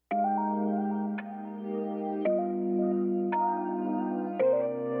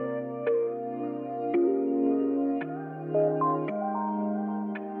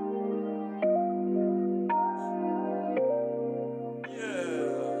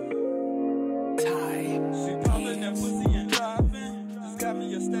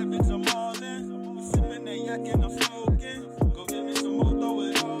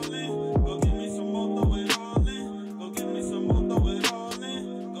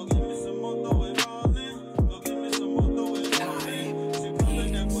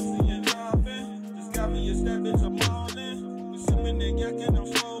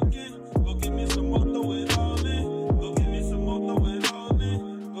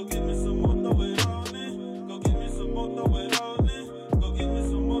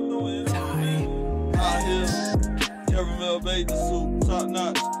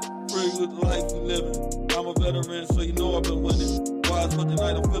with the life we living. I'm a veteran, so you know I've been winning. Wise, but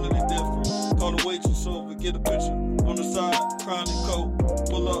tonight I'm feeling it different. Call the waitress over, get a picture. On the side, crown and coat.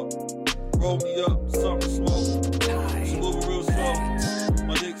 Pull up, roll me up, something to smoke. She moving real slow.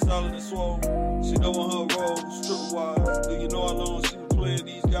 My dick solid and swole. She know on her roll, stripper wise. Do you know how long she was playing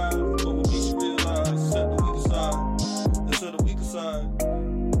these guys? But with me she realized, set the weak aside. Let's set the weak aside.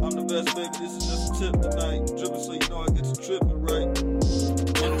 I'm the best, baby, this is just a tip tonight. Drippin' so you know I get you trippin' right.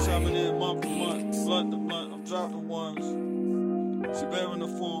 One time it in, month to month, blunt to blunt, I'm dropping ones. She bearing the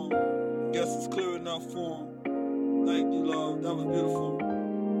form, guess it's clear enough for him. Thank you, love, that was beautiful.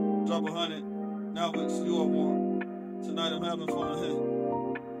 Drop 100, now it's you I want. Tonight I'm having fun, hey.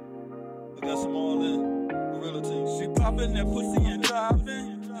 I guess I'm all in, gorilla team. She poppin' that pussy and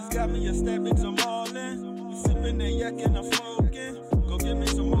driving. Just got me a stab, bitch, I'm all in. We sippin' that yak and I'm smoking. Go give me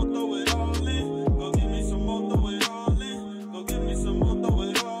some more, throw it all in. Go give me some more, throw it all in. Go give me some more, throw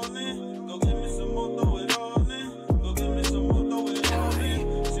it all in. Go give me some more, throw it all in. Go give me some more, throw it all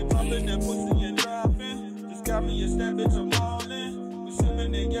in. She poppin' that pussy and driving. Just got me a stab, bitch, I'm all in. We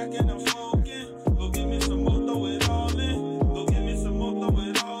sippin' that yak and I'm smoking. Go give me some more, throw it all in. Go give me some more, throw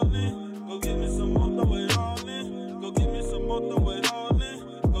it all in. Go give me some more, throw it all in. Go give me some more, throw it all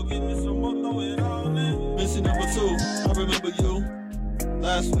in. Go give me some more, throw it all in. Missy number 2, I remember you.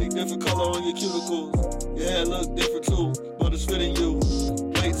 Last week, different color on your cuticles. Your hair look different too, but it's fitting you.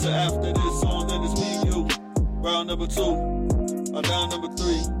 Wait till after this song, then it's me and you. Round number 2, I'm down number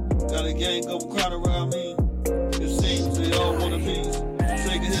 3. Got a gang of them crowd around me. It seems they all want a piece.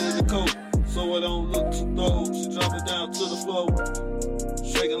 Take a hit of the coke, so I don't look too throw. She dropping down to the floor,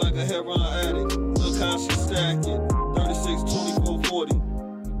 shaking like a heroin addict. Look how she stack it, 36, 24, 40.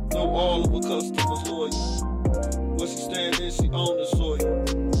 Know all of her customers loyal. Where she standing, she own the soil.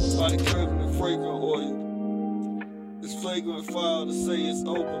 Body curving and fragrant oil. It's flagrant foul to say it's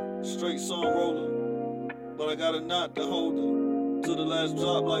over. Straight song roller, but I got a knot to hold her. To the last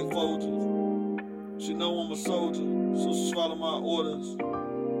drop like Folgers. She know I'm a soldier, so she swallow my orders.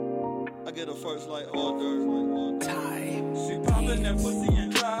 I get her first like hors d'oeuvres. Time. She poppin' that pussy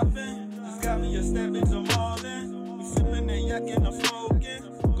and driving. Just got me a stab, bitch, I'm all in. We sippin' that yak and I'm smoking.